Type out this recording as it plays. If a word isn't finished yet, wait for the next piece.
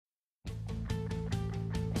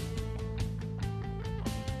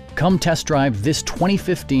Come test drive this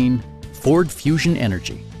 2015 Ford Fusion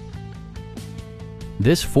Energi.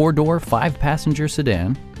 This four-door, five-passenger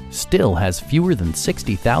sedan still has fewer than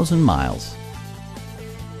 60,000 miles.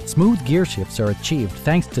 Smooth gear shifts are achieved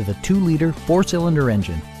thanks to the 2-liter four-cylinder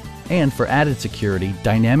engine. And for added security,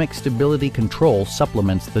 dynamic stability control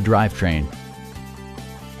supplements the drivetrain.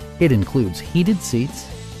 It includes heated seats,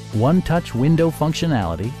 one-touch window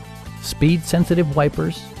functionality, speed-sensitive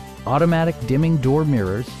wipers, automatic dimming door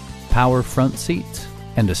mirrors, power front seats,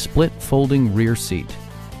 and a split folding rear seat.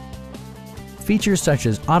 Features such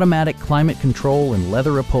as automatic climate control and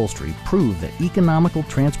leather upholstery prove that economical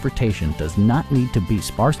transportation does not need to be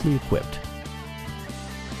sparsely equipped.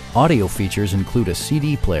 Audio features include a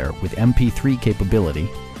CD player with MP3 capability,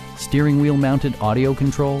 steering wheel mounted audio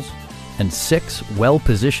controls, and 6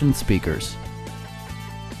 well-positioned speakers.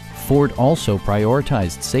 Ford also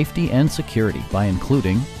prioritized safety and security by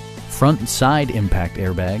including front and side impact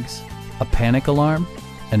airbags, a panic alarm,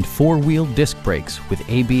 and 4-wheel disc brakes with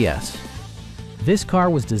ABS. This car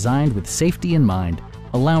was designed with safety in mind,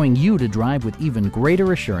 allowing you to drive with even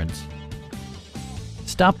greater assurance.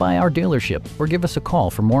 Stop by our dealership or give us a call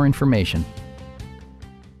for more information.